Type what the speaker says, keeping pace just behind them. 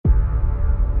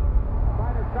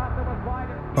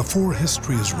Before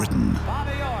history is written,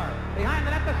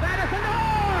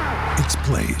 it's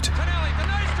played.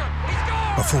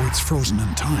 Before it's frozen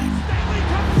in time,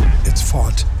 it's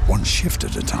fought one shift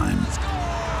at a time.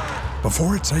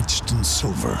 Before it's etched in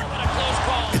silver,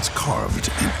 it's carved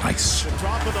in ice.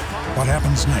 What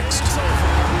happens next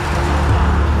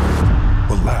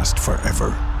will last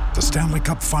forever. The Stanley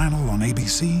Cup Final on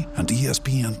ABC and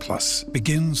ESPN Plus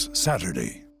begins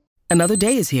Saturday. Another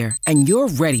day is here, and you're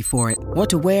ready for it. What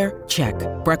to wear? Check.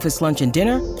 Breakfast, lunch, and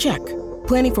dinner? Check.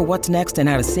 Planning for what's next and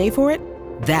how to save for it?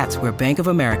 That's where Bank of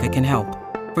America can help.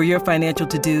 For your financial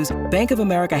to-dos, Bank of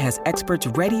America has experts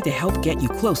ready to help get you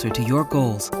closer to your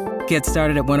goals. Get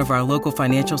started at one of our local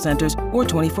financial centers or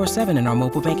 24/7 in our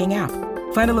mobile banking app.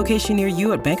 Find a location near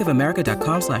you at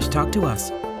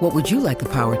bankofamerica.com/talktous. What would you like the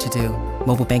power to do?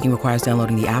 Mobile banking requires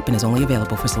downloading the app and is only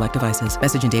available for select devices.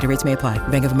 Message and data rates may apply.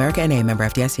 Bank of America N.A., member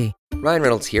FDIC. Ryan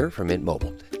Reynolds here from Mint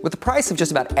Mobile. With the price of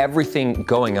just about everything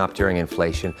going up during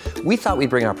inflation, we thought we'd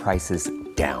bring our prices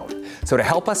down. So to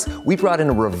help us, we brought in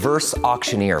a reverse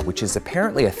auctioneer, which is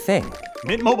apparently a thing.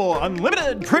 Mint Mobile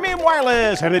Unlimited Premium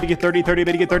Wireless. How to get 30, 30,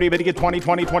 how to get 30, how to get 20,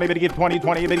 20, 20, how to get 20,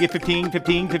 20, how to get 15,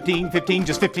 15, 15, 15,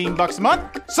 just $15 a month?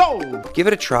 Sold! Give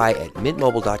it a try at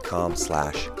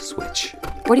mintmobile.com/switch.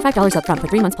 $45 up front for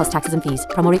 3 months plus taxes and fees.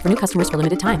 Promo rate for new customers for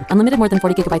limited time. Unlimited more than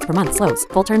 40 gigabytes per month. Slows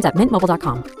full terms at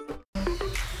mintmobile.com.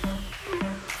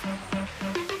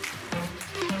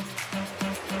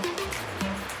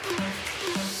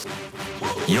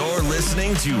 You're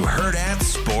listening to Hurrdat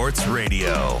Sports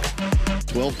Radio.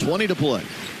 12:20 to play.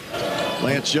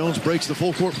 Lance Jones breaks the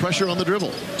full court pressure on the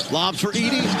dribble. Lobs for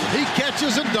Edey. He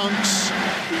catches and dunks.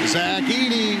 Zach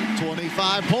Edey,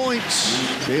 25 points.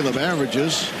 Caleb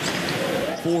averages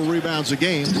 4 rebounds a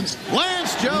game.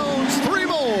 Lance Jones, 3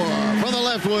 more from the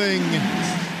left wing.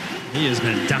 He has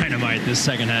been dynamite this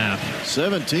second half.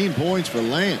 17 points for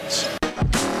Lance.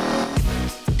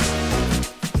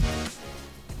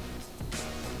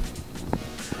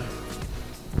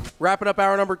 Wrapping up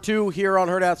hour number 2 here on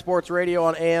Hurrdat Sports Radio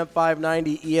on AM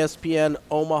 590 ESPN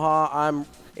Omaha.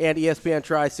 And ESPN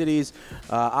Tri-Cities.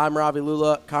 I'm Ravi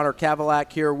Lula. Connor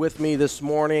Kavalak here with me this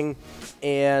morning.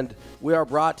 And we are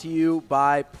brought to you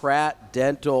by Pratt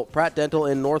Dental. Pratt Dental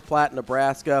in North Platte,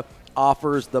 Nebraska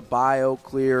offers the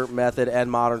BioClear method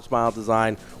and modern smile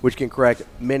design, which can correct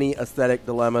many aesthetic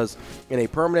dilemmas in a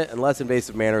permanent and less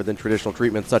invasive manner than traditional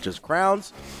treatments such as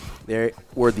crowns. They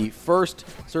were the first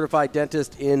certified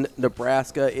dentist in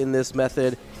Nebraska in this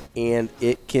method, and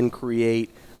it can create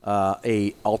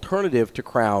a alternative to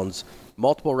crowns.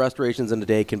 Multiple restorations in a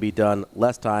day can be done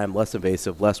less time, less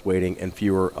invasive, less waiting, and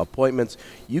fewer appointments.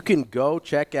 You can go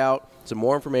check out some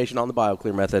more information on the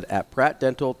BioClear method at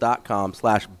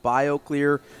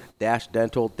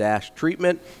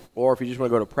prattdental.com/BioClear-dental-treatment, or if you just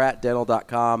want to go to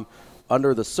prattdental.com,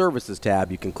 under the services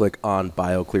tab, you can click on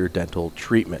BioClear Dental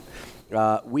Treatment.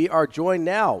 We are joined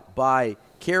now by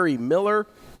Kerry Miller.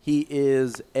 He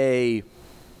is a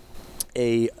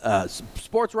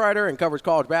sports writer and covers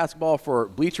college basketball for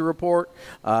Bleacher Report.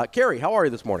 Kerry, how are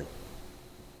you this morning?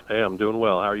 Hey, I'm doing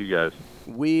well. How are you guys?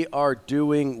 We are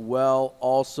doing well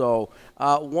also.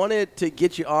 Wanted to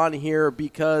get you on here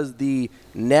because the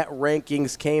net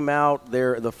rankings came out.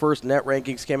 The first net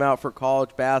rankings came out for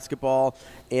college basketball,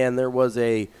 and there was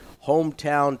a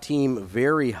hometown team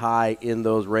very high in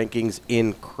those rankings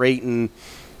in Creighton.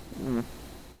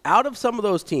 Out of some of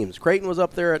those teams, Creighton was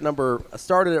up there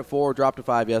started at 4, dropped to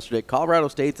 5 yesterday. Colorado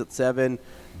State's at 7,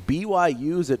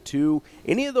 BYU's at 2.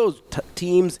 Any of those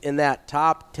teams in that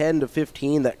top 10 to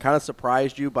 15 that kind of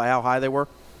surprised you by how high they were?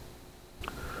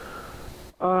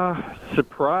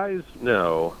 Surprised?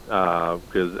 No,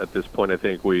 because at this point I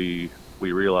think we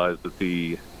realized that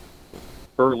the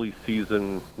early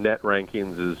season net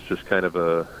rankings is just kind of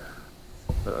a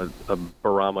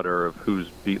barometer of who's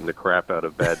beating the crap out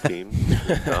of bad teams.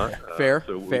 Fair.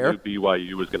 So we knew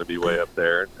BYU was going to be way up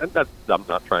there, and I'm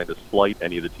not trying to slight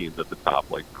any of the teams at the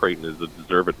top. Like Creighton is a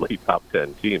deservedly top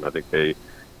 10 team. I think they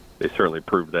certainly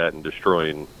proved that in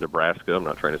destroying Nebraska. I'm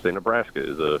not trying to say Nebraska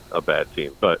is a bad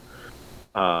team, but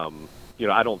I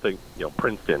don't think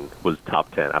Princeton was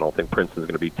top 10. I don't think Princeton's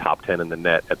going to be top 10 in the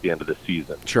net at the end of the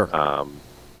season. Sure.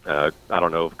 I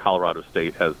don't know if Colorado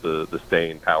State has the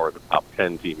staying power of the top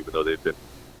 10 team, even though they've been,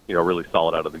 really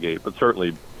solid out of the gate. But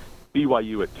certainly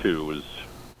BYU at 2 was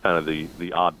kind of the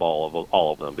oddball of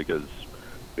all of them because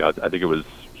I think it was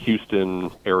Houston,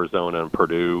 Arizona, and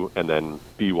Purdue, and then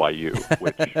BYU,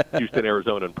 which Houston,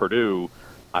 Arizona, and Purdue,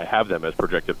 I have them as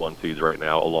projected 1 seeds right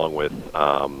now, along with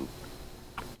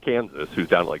Kansas, who's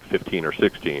down to like 15 or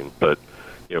 16. But,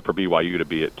 for BYU to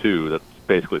be at 2, that's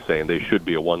basically saying they should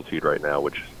be a 1 seed right now,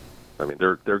 which I mean,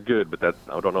 they're good, but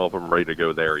I don't know if I'm ready to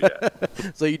go there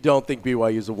yet. So you don't think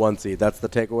BYU's a 1 seed? That's the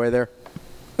takeaway there?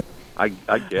 I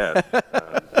guess.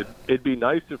 It'd be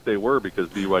nice if they were, because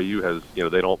BYU has,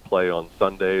 they don't play on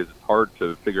Sundays. It's hard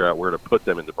to figure out where to put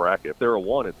them in the bracket. If they're a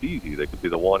 1, it's easy. They could be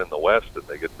the 1 in the West, and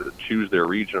they get to choose their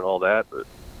region and all that. But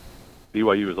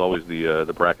BYU is always the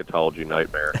bracketology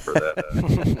nightmare for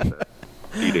that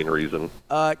seeding reason.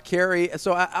 Kerry,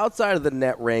 so outside of the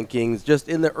net rankings, just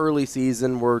in the early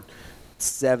season, we're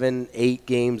 7-8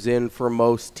 games in for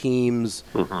most teams.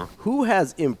 Mm-hmm. Who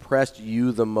has impressed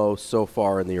you the most so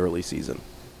far in the early season?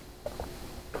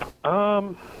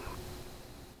 Man,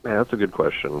 that's a good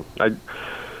question.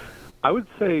 I would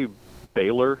say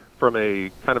Baylor, from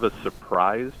a kind of a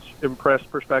surprised,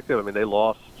 impressed perspective. I mean, they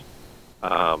lost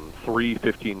 3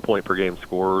 15-point-per-game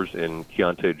scorers in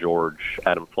Keontae George,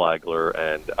 Adam Flagler,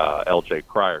 and L.J.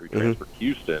 Cryer, who transferred to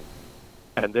Houston.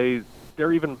 And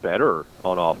they're even better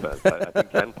on offense. I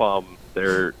think Ken Palm,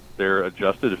 their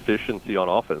adjusted efficiency on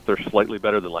offense, they're slightly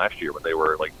better than last year when they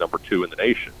were like number 2 in the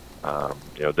nation.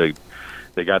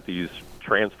 They got these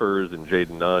transfers in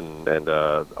Jaden Nunn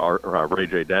and Ray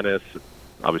J. Dennis,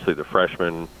 obviously the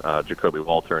freshmen, Jacoby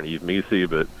Walter and Yves Misi,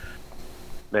 but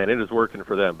man, it is working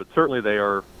for them. But certainly they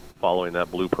are following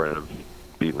that blueprint of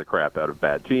beating the crap out of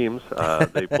bad teams.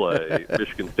 They play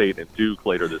Michigan State and Duke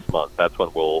later this month. That's when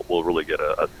we'll really get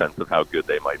a sense of how good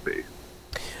they might be.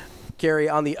 Kerry,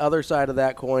 on the other side of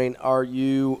that coin, are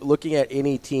you looking at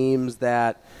any teams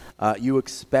that you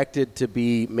expected to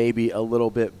be maybe a little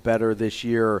bit better this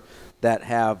year that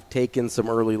have taken some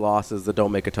early losses that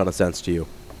don't make a ton of sense to you?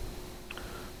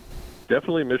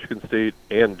 Definitely Michigan State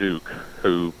and Duke,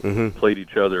 who played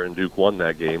each other, and Duke won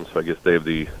that game, so I guess they have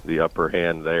the upper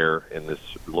hand there in this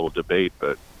little debate.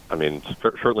 But, I mean,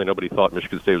 certainly nobody thought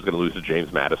Michigan State was going to lose to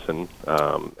James Madison.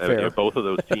 And both of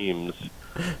those teams,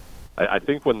 I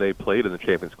think when they played in the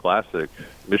Champions Classic,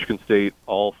 Michigan State,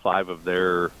 all 5 of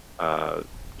their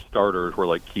starters were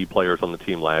like key players on the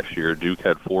team last year. Duke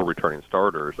had 4 returning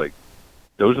starters. Like,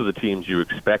 those are the teams you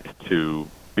expect to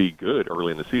be good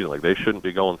early in the season. Like, they shouldn't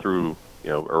be going through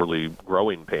early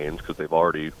growing pains because they've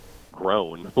already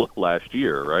grown last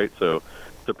year, right? So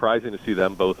surprising to see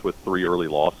them both with 3 early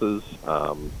losses.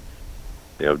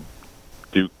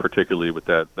 Duke particularly with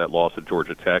that loss at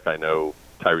Georgia Tech. I know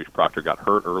Tyrese Proctor got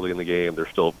hurt early in the game. They're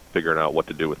still figuring out what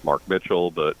to do with Mark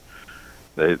Mitchell, but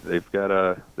they've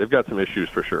got some issues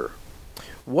for sure.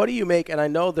 What do you make? And I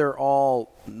know they're all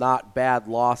not bad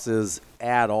losses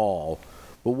at all,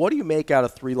 but what do you make out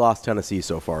of 3-loss Tennessee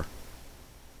so far?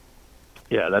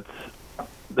 Yeah,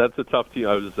 that's a tough team.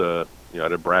 I was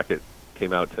at a bracket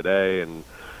came out today and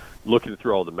looking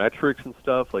through all the metrics and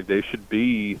stuff. Like, they should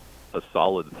be a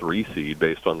solid 3 seed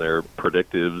based on their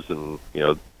predictives, and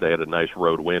they had a nice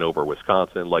road win over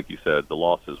Wisconsin. Like you said, the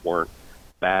losses weren't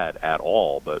bad at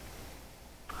all, but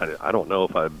I don't know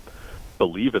if I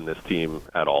believe in this team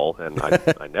at all, and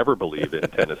I never believe in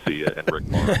Tennessee and Rick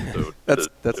Barnes. So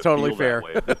that's totally fair. That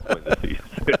way at this point in the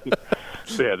season.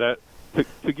 So yeah,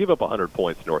 to give up 100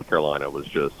 points to North Carolina was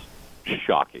just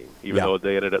shocking. Even though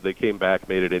they came back,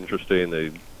 made it interesting.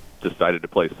 They decided to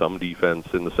play some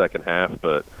defense in the second half,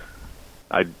 but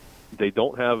they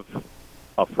don't have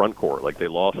a front court. Like, they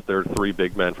lost their 3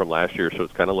 big men from last year, so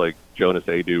it's kind of like Jonas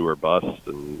Adu or bust.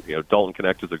 And Dalton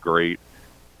Knecht is a great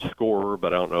scorer,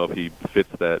 but I don't know if he fits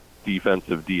that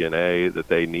defensive DNA that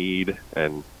they need.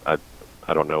 And I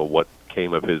don't know what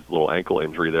came of his little ankle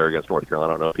injury there against North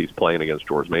Carolina. I don't know if he's playing against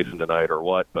George Mason tonight or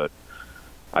what, but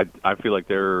I feel like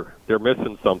they're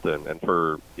missing something. And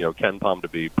for Ken Palm to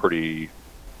be pretty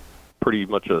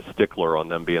much a stickler on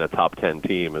them being a top 10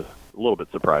 team is a little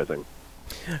bit surprising.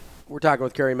 We're talking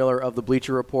with Kerry Miller of the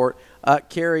Bleacher Report.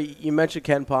 Kerry, you mentioned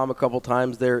Ken Palm a couple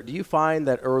times there. Do you find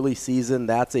that early season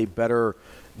that's a better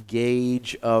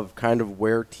gauge of kind of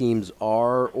where teams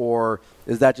are, or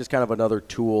is that just kind of another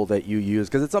tool that you use?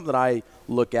 Because it's something I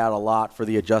look at a lot for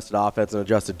the adjusted offense and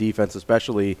adjusted defense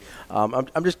especially. I'm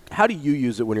just, how do you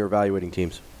use it when you're evaluating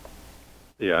teams?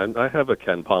 Yeah, I have a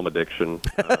Ken Palm addiction.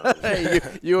 Hey,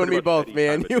 you and me both,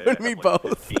 man. You and me both.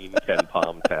 15 Ken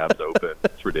Palm tabs open.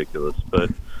 It's ridiculous. But,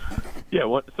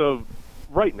 yeah, so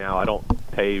right now I don't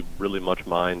pay really much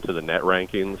mind to the net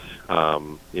rankings,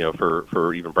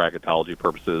 for even bracketology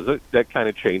purposes. That kind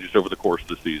of changes over the course of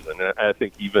the season. And I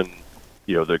think even,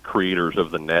 the creators of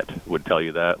the net would tell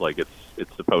you that. Like,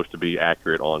 it's supposed to be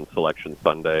accurate on Selection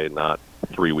Sunday, not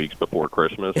 3 weeks before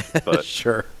Christmas. But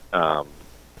sure.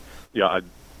 Yeah,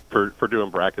 for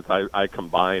doing brackets, I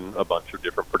combine a bunch of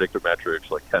different predictive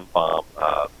metrics like Ken Palm,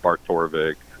 Bart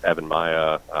Torvik, Evan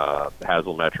Maya,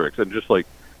 Hazel metrics, and just like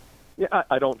Yeah,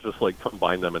 I don't just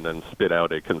combine them and then spit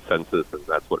out a consensus, and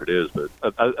that's what it is. But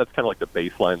that's kind of like the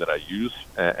baseline that I use,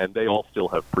 and they all still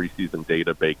have preseason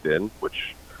data baked in,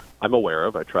 which I'm aware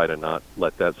of. I try to not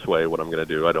let that sway what I'm going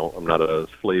to do. I'm not a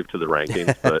slave to the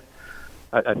rankings, but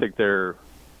I think they're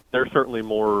certainly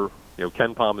more.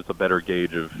 Ken Palm is a better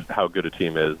gauge of how good a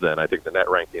team is than I think the net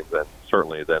rankings, and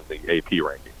certainly than the AP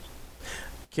rankings.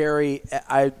 Kerry,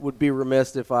 I would be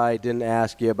remiss if I didn't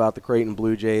ask you about the Creighton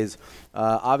Blue Jays.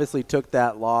 Obviously took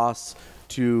that loss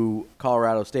to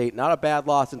Colorado State. Not a bad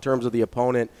loss in terms of the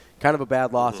opponent, kind of a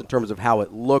bad loss in terms of how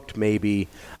it looked maybe.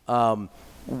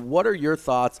 What are your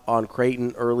thoughts on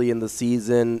Creighton early in the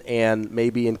season and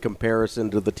maybe in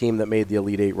comparison to the team that made the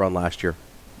Elite Eight run last year?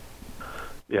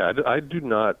 Yeah, I do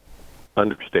not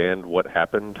understand what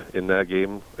happened in that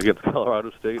game against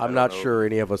Colorado State. I'm not sure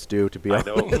any of us do, to be honest.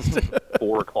 I know it was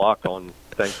 4 o'clock on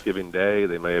Thanksgiving Day.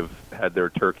 They may have had their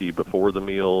turkey before the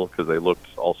meal because they looked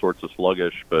all sorts of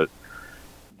sluggish, but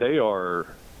they are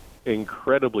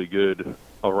incredibly good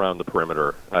around the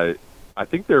perimeter. I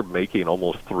think they're making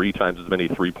almost 3 times as many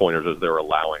three-pointers as they're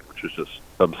allowing, which is just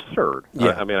absurd.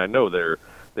 Yeah. I mean, I know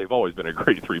they've always been a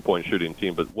great three-point shooting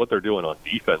team, but what they're doing on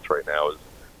defense right now is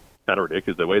kind of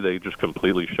ridiculous. The way they just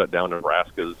completely shut down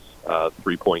Nebraska's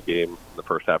three-point game in the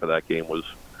first half of that game was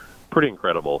pretty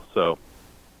incredible. So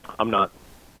I'm not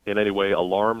in any way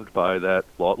alarmed by that.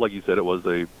 Like you said, it was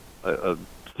a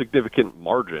significant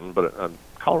margin, but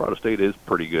Colorado State is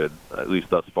pretty good, at least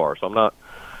thus far. So I'm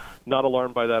not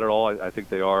alarmed by that at all. I think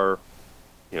they are,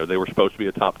 they were supposed to be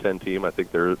a top 10 team. I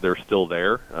think they're still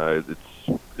there. It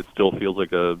still feels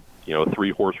like a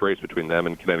 3-horse race between them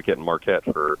and Connecticut and Marquette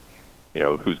for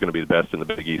who's going to be the best in the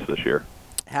Big East this year.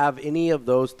 Have any of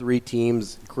those 3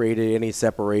 teams created any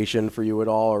separation for you at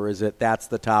all, or is it that's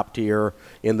the top tier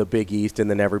in the Big East and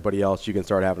then everybody else you can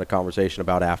start having a conversation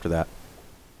about after that?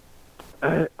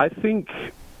 I think,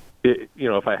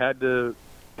 if I had to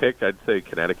pick, I'd say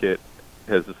Connecticut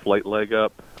has a slight leg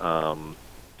up.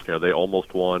 They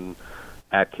almost won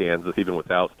at Kansas, even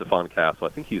without Stephon Castle. I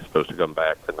think he's supposed to come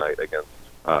back tonight against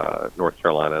North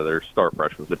Carolina. Their star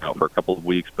freshman's been out for a couple of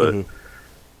weeks, but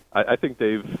I think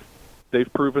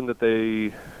they've proven that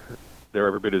they're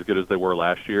every bit as good as they were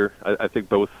last year. I think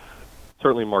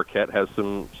certainly Marquette has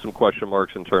some question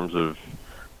marks in terms of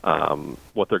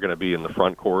what they're going to be in the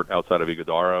front court outside of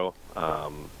Iguodaro.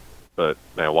 But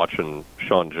man, watching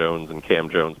Sean Jones and Cam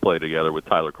Jones play together with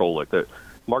Tyler Kolek, that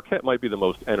Marquette might be the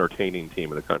most entertaining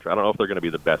team in the country. I don't know if they're going to be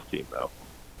the best team though.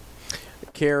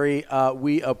 Kerry,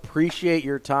 we appreciate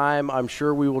your time. I'm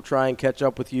sure we will try and catch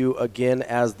up with you again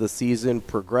as the season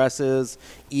progresses,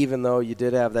 even though you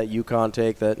did have that UConn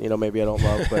take that, maybe I don't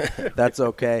love, but that's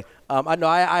okay.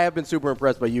 I have been super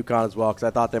impressed by UConn as well because I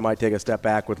thought they might take a step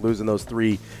back with losing those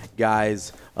 3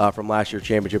 guys from last year's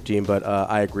championship team, but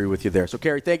I agree with you there. So,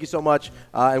 Kerry, thank you so much,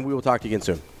 and we will talk to you again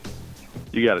soon.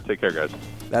 You got it. Take care, guys.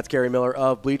 That's Kerry Miller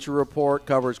of Bleacher Report,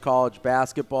 covers college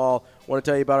basketball. I want to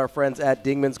tell you about our friends at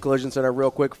Dingman's Collision Center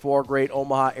real quick. 4 great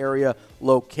Omaha area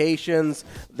locations.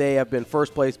 They have been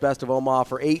first place Best of Omaha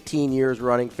for 18 years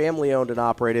running, family owned and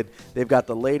operated. They've got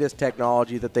the latest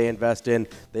technology that they invest in.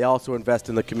 They also invest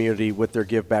in the community with their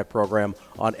give back program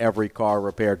on every car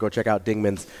repair. Go check out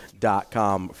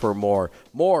dingmans.com for more.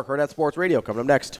 More Herd at Sports Radio coming up next.